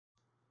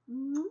Hey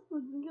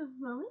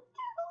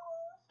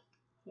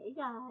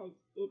guys,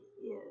 it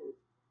is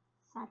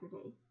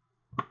Saturday.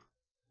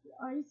 You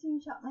already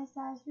seen Shop My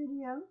Stash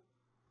video?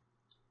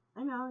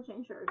 I know, I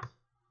changed shirts.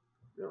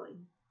 Really.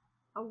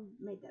 I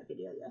made that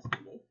video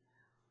yesterday.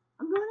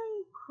 I'm going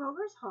to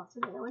Kroger's haul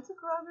today. I went to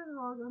Kroger's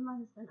haul with my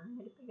husband. I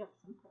had to pick up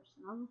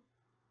some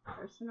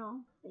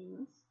personal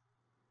things.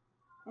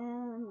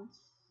 And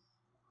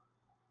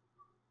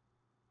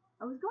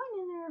I was going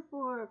in there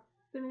for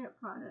feminine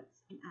products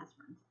and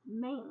aspirins,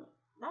 mainly.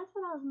 That's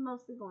what I was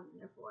mostly going in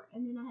there for.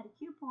 And then I had a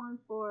coupon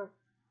for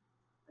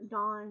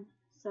Dawn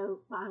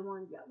soap, buy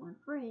one, get one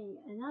free.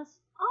 And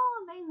that's all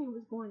I mainly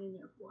was going in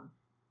there for.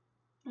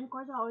 And of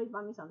course, I always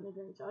buy me something to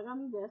drink. So I got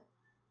me this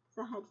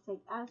because I had to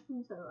take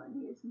aspirin, so I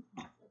needed some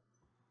tablets.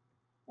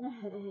 And I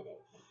had a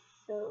headache.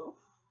 So,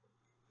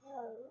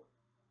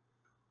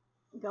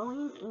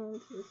 going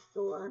into the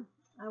store,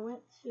 I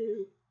went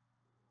to,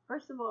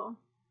 first of all,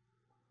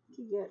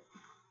 to get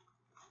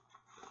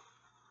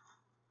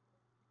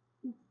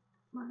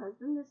my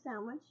husband a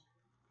sandwich,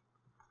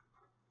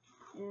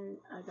 and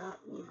I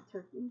got me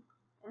turkey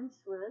and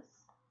Swiss,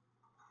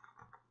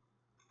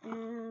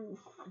 and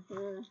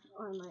here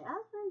are my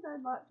aspirins I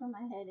bought for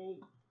my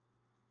headache.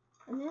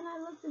 And then I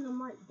looked in the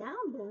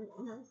markdown bin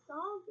and I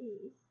saw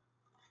these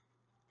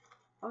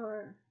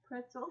are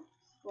pretzel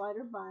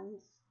slider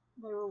buns.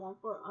 They were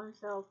on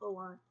sale for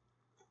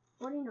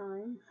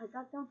 $1.49. I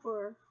got them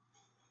for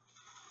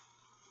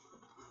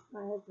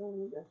my husband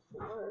when he goes to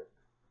work.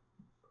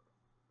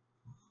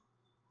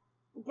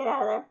 Get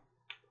out of there.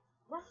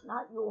 That's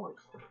not yours.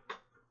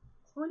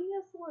 So when he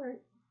goes to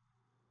work,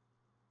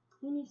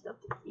 he needs stuff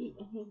to eat,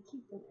 and he can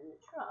keep them in the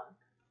truck,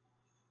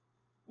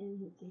 and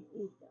he can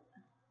eat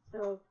them. So,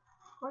 of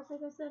course,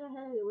 like I said,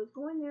 it was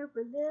going there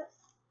for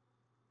this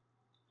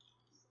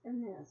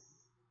and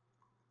this.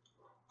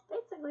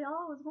 Basically,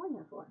 all I was going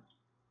there for.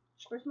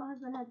 Of course, my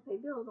husband had to pay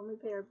bills, and we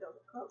pay our bills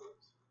at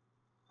Kroger's.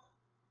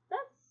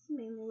 That's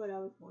mainly what I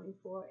was going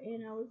for,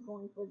 and I was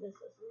going for this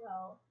as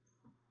well.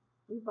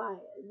 You buy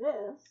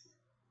this.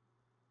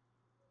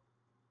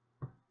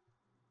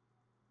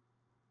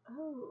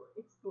 Oh,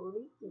 it's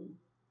leaking.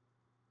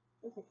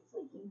 Looks like it's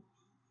leaking.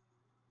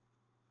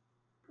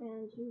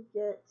 And you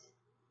get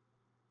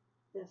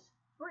this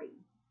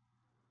free.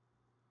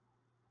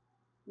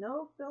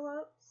 No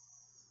fill-ups.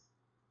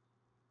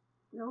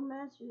 No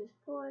mess. You just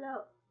pull it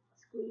out,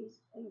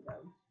 squeeze, and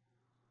go.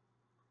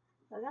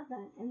 So I got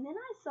that. And then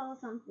I saw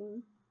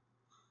something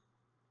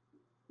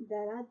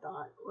that I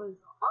thought was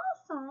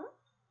awesome.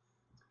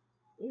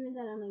 Even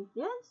that I'm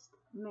against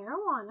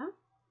marijuana.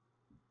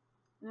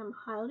 And I'm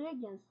highly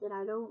against it.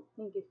 I don't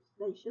think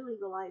they should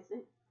legalize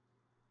it.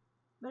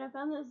 But I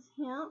found this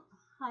hemp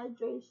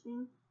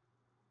hydration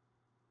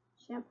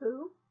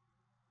shampoo.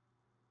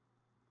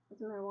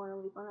 It's a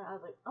marijuana leaf on it. I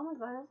was like, oh my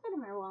god, it's got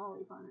a marijuana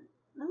leaf on it.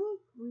 Let me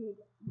read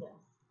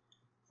this.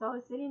 So I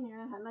was sitting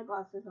there and I had my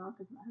glasses on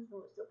because my husband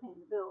was still paying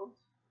the bills.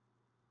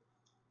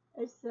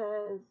 It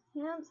says,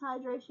 hemp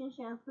hydration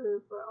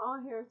shampoo for all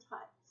hair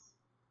types.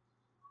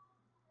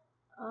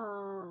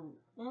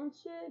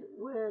 Enriched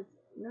with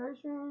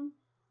nourishing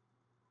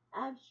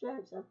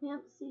extracts of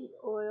hemp seed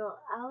oil,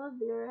 aloe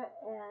vera,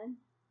 and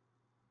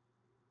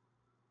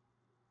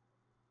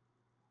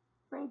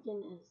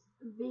frankincense.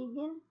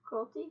 Vegan,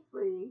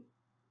 cruelty-free,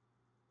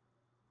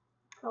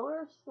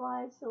 color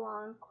slide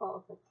salon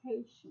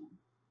qualification.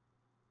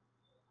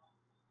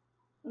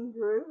 And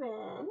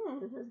groovin',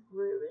 and it says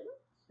groovin'.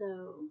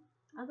 So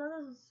I thought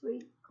this was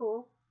sweet,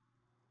 cool,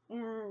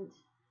 and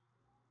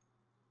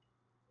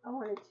I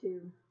wanted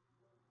to.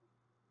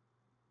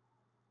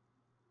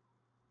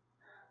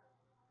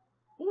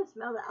 You can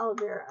smell the aloe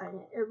vera in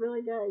it. It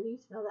really does. You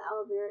can smell the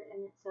aloe vera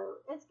in it. So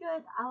it's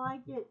good. I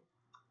like it.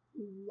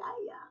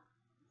 Yeah.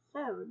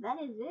 So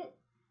that is it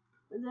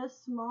for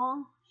this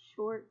small,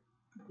 short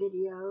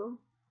video.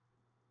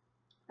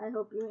 I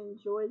hope you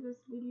enjoyed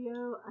this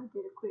video. I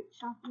did a quick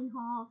shopping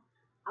haul.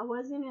 I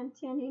wasn't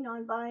intending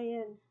on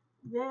buying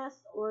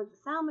this or the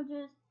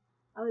sandwiches.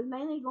 I was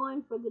mainly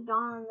going for the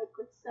Dawn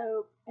liquid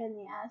soap and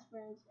the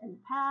aspirins and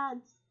the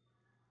pads.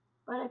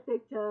 But I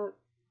picked up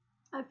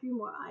a few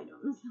more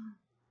items.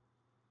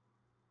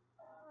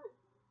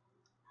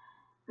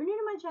 If you're new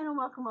to my channel,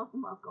 welcome,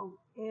 welcome, welcome.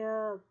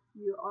 If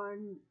you are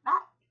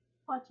back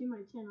watching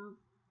my channel,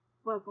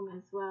 welcome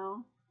as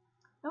well.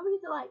 Don't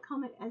forget to like,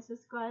 comment, and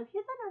subscribe.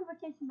 Hit that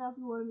notification bell if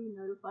you want to be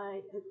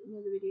notified at the end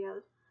of the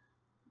videos.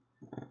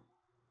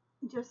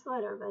 Just to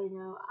let everybody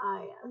know,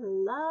 I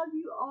love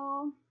you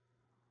all.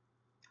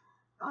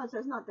 God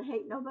says not to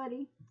hate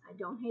nobody. I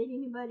don't hate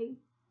anybody.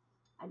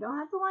 I don't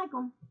have to like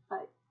them,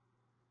 but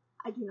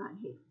I do not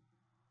hate them.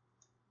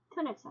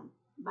 Till next time.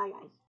 Bye, guys.